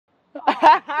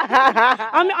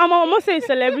I'm almost saying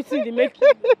celebrity in the making.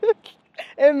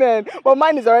 Amen. But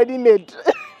mine is already made.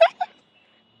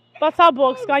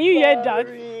 BattaBox, can you hear that?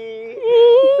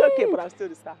 It's okay, but I'm still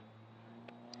the star.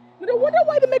 You don't wonder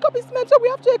why the makeup is made, so we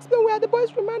have to explain where the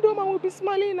boys remind home and we'll be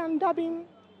smiling and dabbing.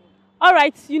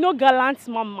 Alright, you know Gallant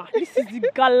Mama. This is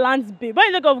the Gallant babe. When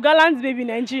you think of Gallant baby in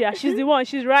Nigeria, she's the one,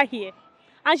 she's right here.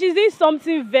 And she's doing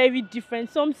something very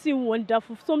different, something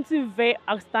wonderful, something very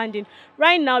outstanding.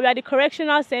 Right now, we are at the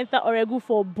Correctional Center Oregu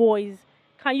for boys.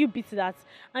 Can you beat that?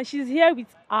 And she's here with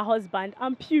her husband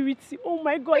and Purity. Oh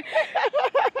my God.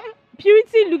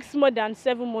 Purity looks more than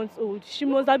 7 months old. She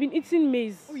must have been eating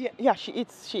maize. Oh, yeah, she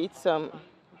eats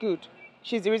good.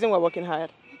 She's the reason we're working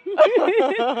hard.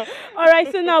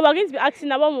 Alright, so now we're going to be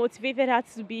asking her what motivated her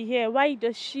to be here. Why is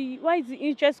the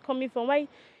interest coming from? Why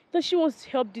does she want to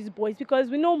help these boys? Because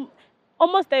we know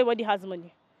almost everybody has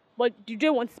money, but do they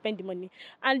want to spend the money?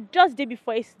 And just the day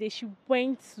before yesterday, she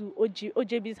went to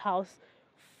OJB's house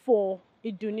for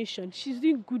a donation. She's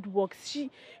doing good works.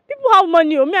 People have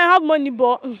money. Me, I have money,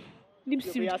 but lips.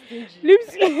 I'm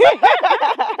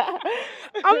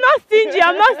not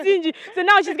stingy. So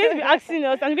now she's going to be asking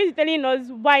us and going to be telling us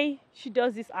why she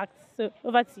does this act. So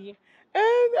over to you.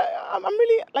 I'm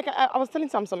really, like I was telling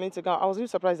Sam some minutes ago, I was really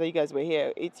surprised that you guys were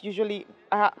here. It's usually,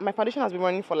 my foundation has been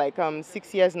running for like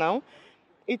 6 years now.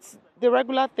 It's the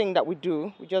regular thing that we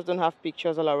do. We just don't have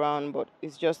pictures all around, but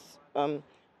it's just the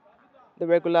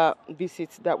regular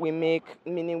visits that we make,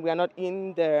 meaning we are not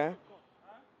in there.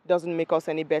 Doesn't make us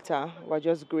any better. We're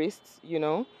just graced, you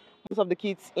know. Most of the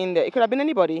kids in there, it could have been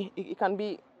anybody. It can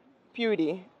be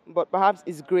Purity, but perhaps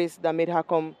it's Grace that made her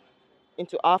come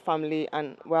into our family,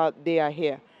 and well, they are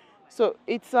here. So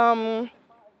it's a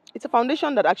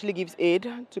foundation that actually gives aid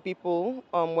to people.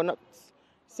 We're not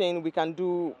saying we can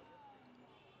do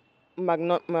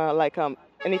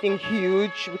anything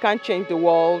huge. We can't change the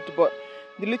world, but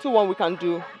the little one we can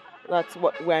do, that's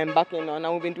what we're embarking on,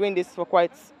 and we've been doing this for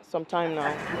quite some time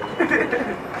now.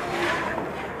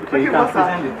 Okay, you can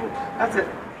present the book. That's it.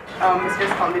 It's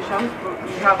just foundation.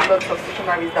 We have lots of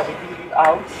stationaries that we give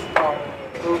out,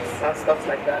 books and stuff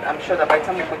like that. I'm sure that by the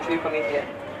time we continue coming here,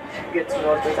 you get to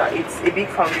know us better. It's a big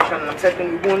foundation, and I'm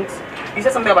certain we won't. You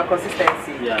said something about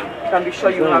consistency. Yeah. You can be sure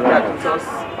you have that with us.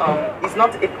 It's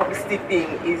not a publicity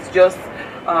thing. It's just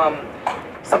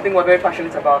something we're very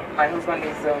passionate about. My husband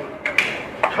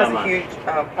has a huge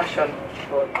passion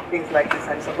for things like this,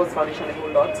 and he supports foundation a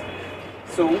whole lot.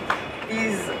 So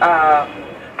these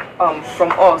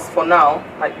from us for now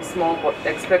might be small, but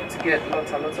expect to get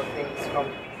lots and lots of things from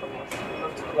us. We'd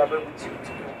love to collaborate with you to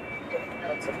do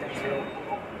lots of things in the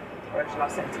Correctional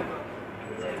Center.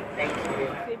 Thank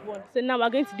you. So now we're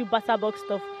going to do BattaBox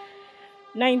stuff.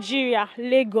 Nigeria,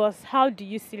 Lagos. How do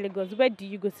you see Lagos? Where do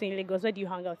you go to in Lagos? Where do you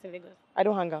hang out in Lagos? I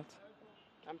don't hang out.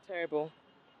 I'm terrible.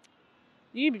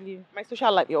 Do you believe? My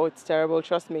social life, it's terrible.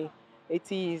 Trust me.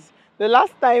 It is. The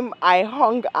last time I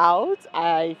hung out,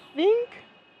 I think,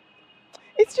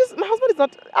 it's just, my husband is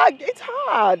not, it's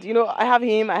hard. You know, I have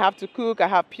him, I have to cook, I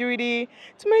have Purity,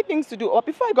 too many things to do. But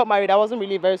before I got married, I wasn't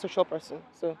really a very social person.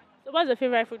 So what's your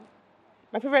favorite food?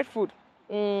 My favorite food?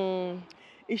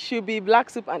 It should be black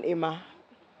soup and Emma.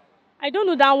 I don't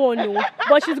know that one, no.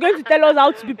 But she's going to tell us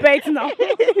how to prepare it now.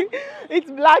 It's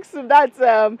black soup, that's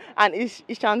an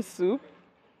Ishan soup.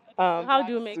 How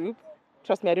do you make soup?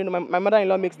 Trust me, I don't know. My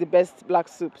mother-in-law makes the best black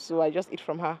soup, so I just eat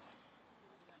from her.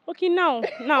 Okay, now.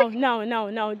 With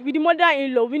the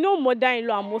mother-in-law, we know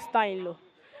mother-in-law and master-in-law.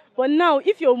 But now,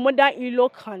 if your mother-in-law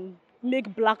can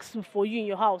make black soup for you in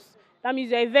your house, that means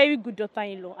you're a very good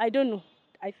daughter-in-law. I don't know.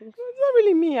 I think so. It's not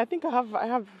really me. I think I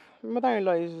have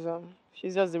mother-in-law is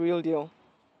she's just the real deal.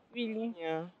 Really?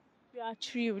 Yeah. We are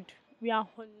thrilled. We are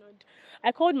honored.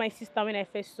 I called my sister when I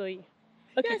first saw you.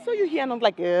 Okay. Yeah, I saw you here and I'm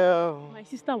like, oh. My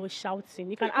sister was shouting.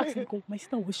 You can ask me. My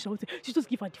sister was shouting. She just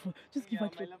give her the phone. Just give her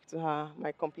the phone. My love to her.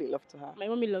 My complete love to her. My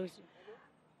mommy loves you.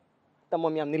 The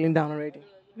mommy, I'm kneeling down already.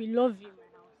 We love you.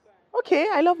 Okay,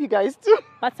 I love you guys too.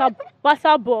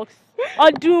 BattaBox.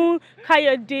 Odun,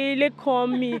 Kayode,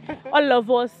 Lekomi, all of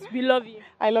us, we love you.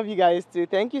 I love you guys too.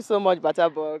 Thank you so much,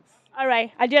 BattaBox. All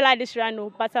right, Adeola this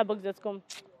BattaBox.com.